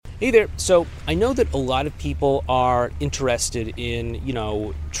Hey there. So I know that a lot of people are interested in,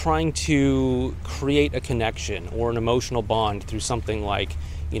 trying to create a connection or an emotional bond through something like,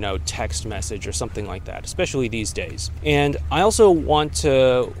 text message or something like that, especially these days. And I also want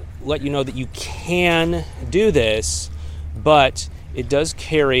to let you know that you can do this, but it does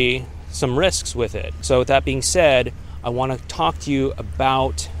carry some risks with it. So with that being said, I want to talk to you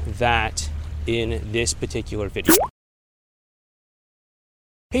about that in this particular video.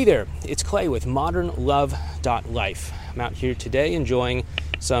 Hey there, it's Clay with modernlove.life. I'm out here today enjoying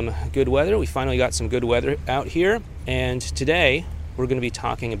some good weather. We finally got some good weather out here, and today we're going to be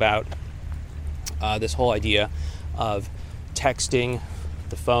talking about this whole idea of texting,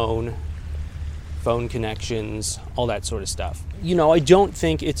 the phone connections, all that sort of stuff. I don't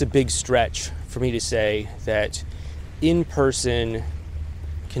think it's a big stretch for me to say that in-person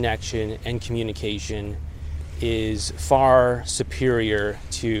connection and communication is far superior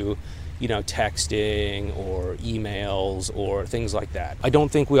to, texting or emails or things like that. I don't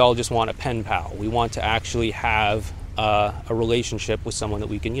think we all just want a pen pal. We want to actually have a relationship with someone that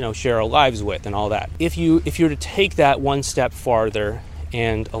we can, share our lives with and all that. If you're to take that one step farther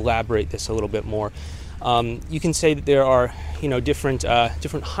and elaborate this a little bit more, you can say that there are, different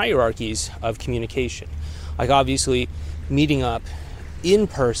hierarchies of communication. Like obviously, meeting up in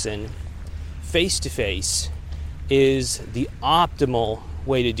person, face to face, is the optimal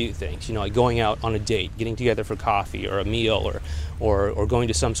way to do things. Like going out on a date, getting together for coffee or a meal or going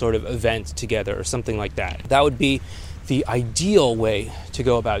to some sort of event together or something like that. That would be the ideal way to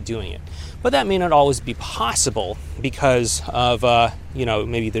go about doing it. But that may not always be possible because of,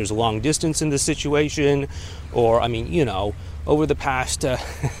 maybe there's a long distance in the situation, or, over the past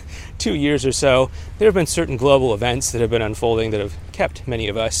 2 years or so, there have been certain global events that have been unfolding that have kept many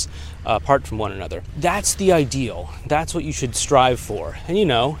of us apart from one another. That's the ideal. That's what you should strive for.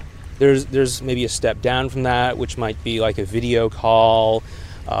 And there's maybe a step down from that, which might be like a video call,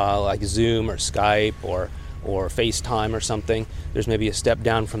 like Zoom or Skype or FaceTime or something. There's maybe a step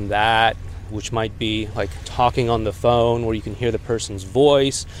down from that, which might be like talking on the phone where you can hear the person's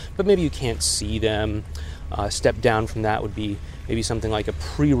voice, but maybe you can't see them. A step down from that would be maybe something like a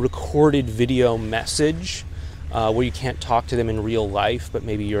pre-recorded video message where you can't talk to them in real life, but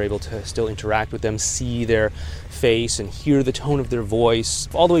maybe you're able to still interact with them, see their face and hear the tone of their voice,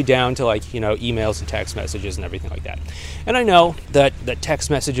 all the way down to emails and text messages and everything like that. And I know that text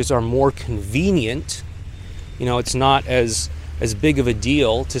messages are more convenient. It's not as big of a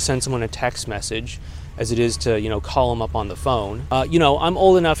deal to send someone a text message as it is to, call them up on the phone. I'm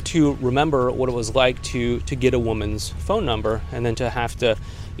old enough to remember what it was like to get a woman's phone number and then to have to,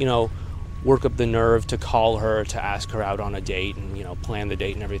 work up the nerve to call her, to ask her out on a date and, plan the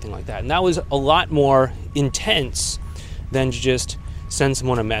date and everything like that. And that was a lot more intense than to just send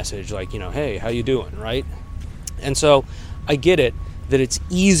someone a message like, hey, how you doing, right? And so I get it that it's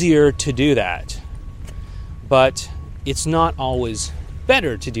easier to do that, but it's not always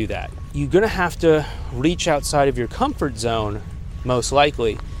better to do that. You're going to have to reach outside of your comfort zone, most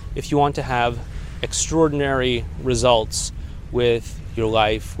likely, if you want to have extraordinary results with your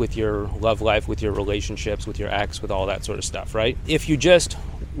life, with your love life, with your relationships, with your ex, with all that sort of stuff, right? If you just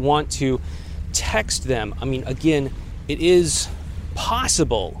want to text them, again, it is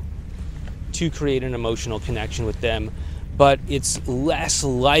possible to create an emotional connection with them, but it's less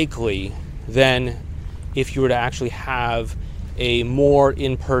likely than if you were to actually have a more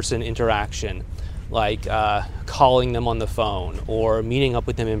in-person interaction, like calling them on the phone or meeting up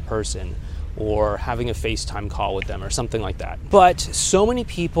with them in person or having a FaceTime call with them or something like that. But so many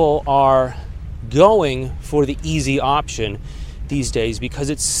people are going for the easy option these days because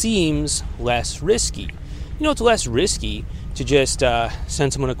it seems less risky. It's less risky to just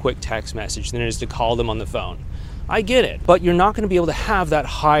send someone a quick text message than it is to call them on the phone. I get it, but you're not going to be able to have that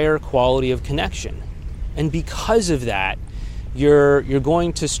higher quality of connection. And because of that, you're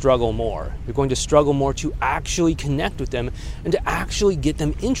going to struggle more. You're going to struggle more to actually connect with them and to actually get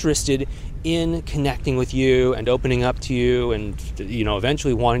them interested in connecting with you and opening up to you and,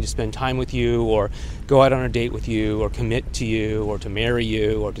 eventually wanting to spend time with you or go out on a date with you or commit to you or to marry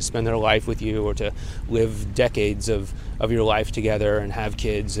you or to spend their life with you or to live decades of your life together and have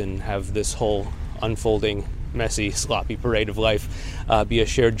kids and have this whole unfolding, messy, sloppy parade of life be a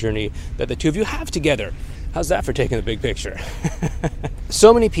shared journey that the two of you have together. How's that for taking the big picture?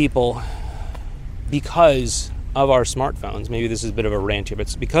 So many people, because of our smartphones, maybe this is a bit of a rant here, but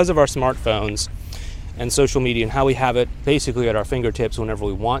it's because of our smartphones and social media and how we have it basically at our fingertips whenever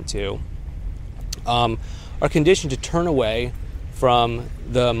we want to, are conditioned to turn away from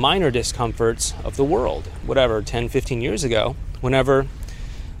the minor discomforts of the world. Whatever, 10, 15 years ago, whenever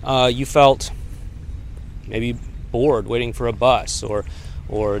you felt maybe bored waiting for a bus, or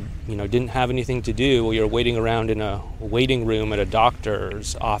didn't have anything to do while you're waiting around in a waiting room at a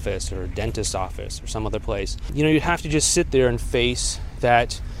doctor's office or a dentist's office or some other place. You'd have to just sit there and face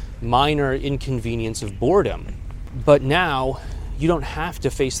that minor inconvenience of boredom. But now you don't have to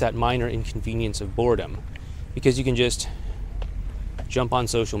face that minor inconvenience of boredom, because you can just jump on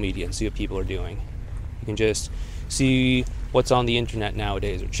social media and see what people are doing. You can just see what's on the internet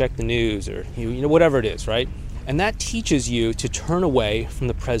nowadays, or check the news, or whatever it is, right? And that teaches you to turn away from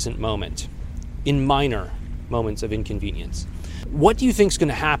the present moment in minor moments of inconvenience. What do you think is going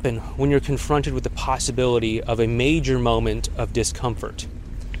to happen when you're confronted with the possibility of a major moment of discomfort?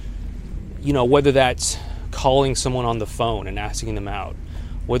 Whether that's calling someone on the phone and asking them out,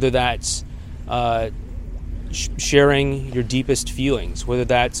 whether that's sharing your deepest feelings, whether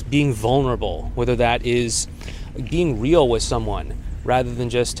that's being vulnerable, whether that is being real with someone rather than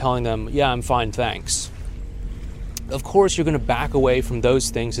just telling them, yeah, I'm fine, thanks. Of course, you're going to back away from those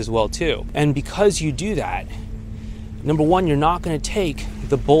things as well, too. And because you do that, number one, you're not going to take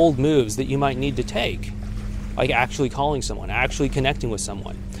the bold moves that you might need to take, like actually calling someone, actually connecting with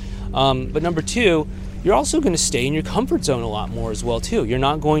someone. But number two, you're also going to stay in your comfort zone a lot more as well, too. You're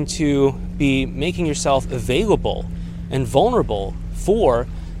not going to be making yourself available and vulnerable for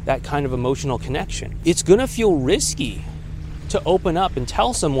that kind of emotional connection. It's going to feel risky to open up and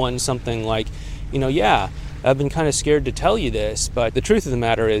tell someone something like, yeah, I've been kind of scared to tell you this, but the truth of the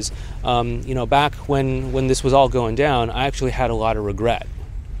matter is, back when this was all going down, I actually had a lot of regret,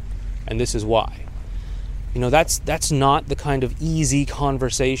 and this is why. That's not the kind of easy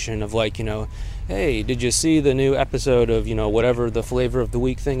conversation of like, hey, did you see the new episode of, whatever the flavor of the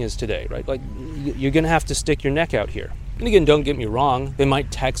week thing is today, right? Like, you're going to have to stick your neck out here. And again, don't get me wrong, they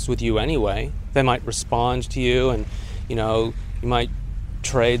might text with you anyway. They might respond to you, and, you might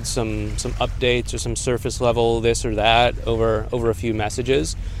trade some updates or some surface level this or that over a few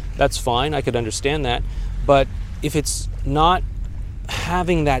messages. That's fine, I could understand that. But if it's not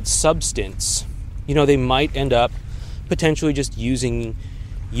having that substance, they might end up potentially just using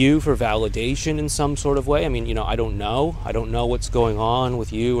you for validation in some sort of way. I mean, I don't know what's going on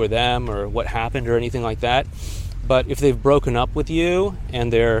with you or them or what happened or anything like that. But if they've broken up with you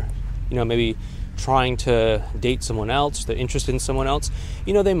and they're, maybe trying to date someone else, they're interested in someone else,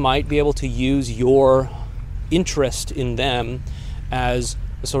 they might be able to use your interest in them as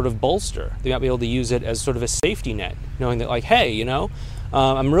a sort of bolster. They might be able to use it as sort of a safety net, knowing that like, hey,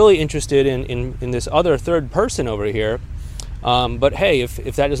 I'm really interested in this other third person over here, but hey,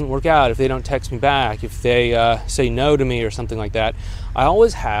 if that doesn't work out, if they don't text me back, if they say no to me or something like that, I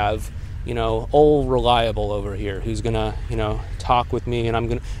always have old reliable over here who's gonna, talk with me,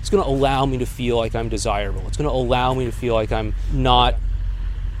 and it's gonna allow me to feel like I'm desirable. It's gonna allow me to feel like I'm not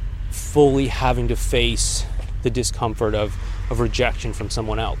fully having to face the discomfort of rejection from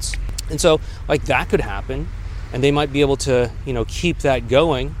someone else. And so, like, that could happen, and they might be able to, keep that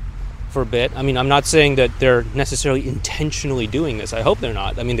going for a bit. I mean, I'm not saying that they're necessarily intentionally doing this. I hope they're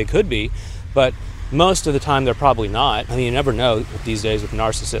not. I mean, they could be, but most of the time they're probably not. I mean, you never know these days with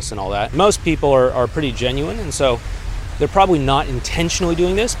narcissists and all that. Most people are pretty genuine, and so they're probably not intentionally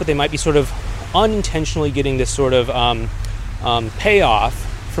doing this, but they might be sort of unintentionally getting this sort of payoff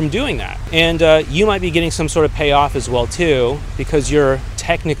from doing that. And you might be getting some sort of payoff as well too, because you're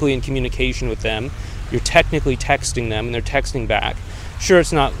technically in communication with them. You're technically texting them, and they're texting back. Sure,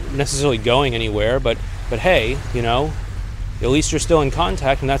 it's not necessarily going anywhere, but hey, at least you're still in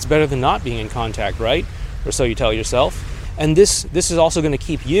contact, and that's better than not being in contact, right? Or so you tell yourself. And this is also going to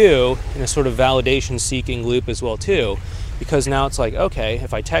keep you in a sort of validation-seeking loop as well too, because now it's like, okay,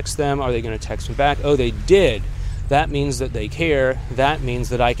 if I text them, are they going to text me back? Oh, they did. That means that they care. That means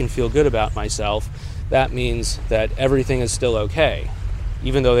that I can feel good about myself. That means that everything is still okay,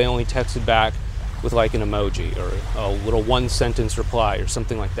 even though they only texted back with like an emoji or a little one-sentence reply or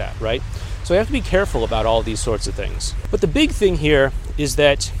something like that, right? So you have to be careful about all these sorts of things. But the big thing here is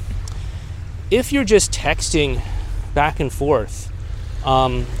that if you're just texting back and forth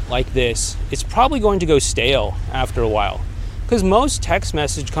like this, it's probably going to go stale after a while, because most text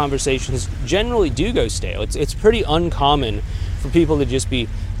message conversations generally do go stale. It's pretty uncommon for people to just be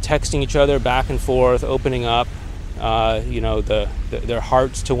texting each other back and forth, opening up their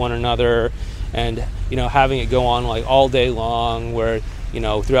hearts to one another, and having it go on like all day long, where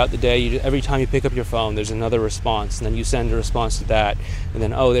throughout the day, every time you pick up your phone, there's another response, and then you send a response to that, and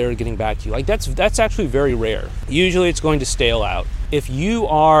then, oh, they're getting back to you. Like, that's actually very rare. Usually it's going to stale out. If you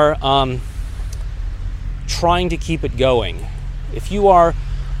are trying to keep it going, if you are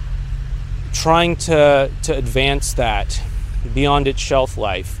trying to advance that beyond its shelf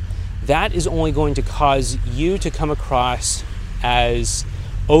life, that is only going to cause you to come across as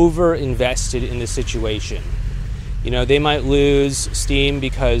over-invested in the situation. They might lose steam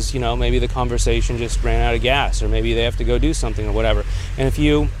because, maybe the conversation just ran out of gas, or maybe they have to go do something or whatever. And if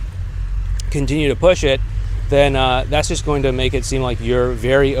you continue to push it, then that's just going to make it seem like you're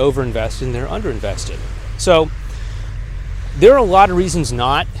very over-invested and they're under-invested. So there are a lot of reasons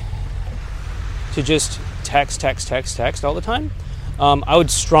not to just text all the time. I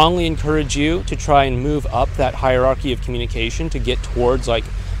would strongly encourage you to try and move up that hierarchy of communication to get towards like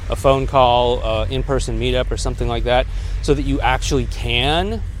a phone call, in-person meetup or something like that, so that you actually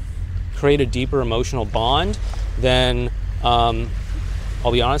can create a deeper emotional bond than,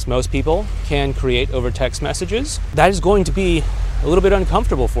 I'll be honest, most people can create over text messages. That is going to be a little bit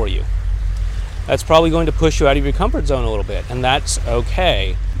uncomfortable for you. That's probably going to push you out of your comfort zone a little bit, and that's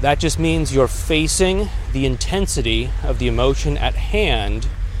okay. That just means you're facing the intensity of the emotion at hand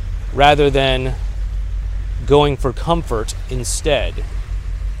rather than going for comfort instead.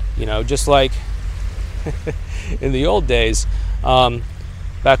 Just like in the old days,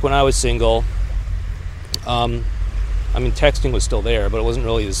 back when I was single, texting was still there, but it wasn't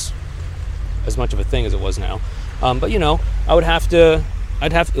really as much of a thing as it was now. But I'd have to,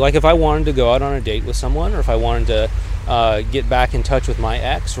 like, if I wanted to go out on a date with someone, or if I wanted to get back in touch with my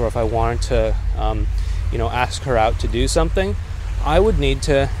ex, or if I wanted to, ask her out to do something, I would need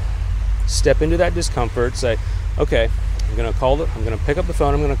to step into that discomfort, say, okay, I'm going to pick up the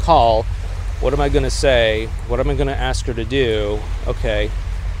phone, I'm going to call. What am I going to say? What am I going to ask her to do? Okay,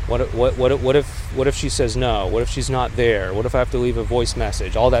 what if she says no? What if she's not there? What if I have to leave a voice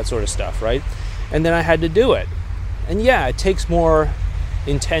message? All that sort of stuff, right? And then I had to do it. And yeah, it takes more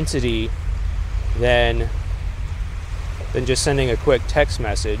intensity than just sending a quick text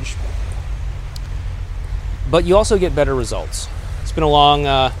message. But you also get better results. It's been a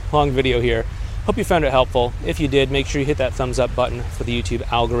long video here. Hope you found it helpful. If you did, make sure you hit that thumbs up button for the YouTube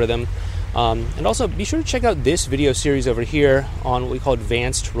algorithm. And also be sure to check out this video series over here on what we call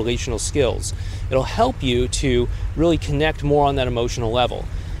advanced relational skills. It'll help you to really connect more on that emotional level.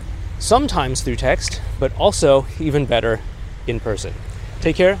 Sometimes through text, but also even better in person.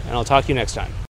 Take care, and I'll talk to you next time.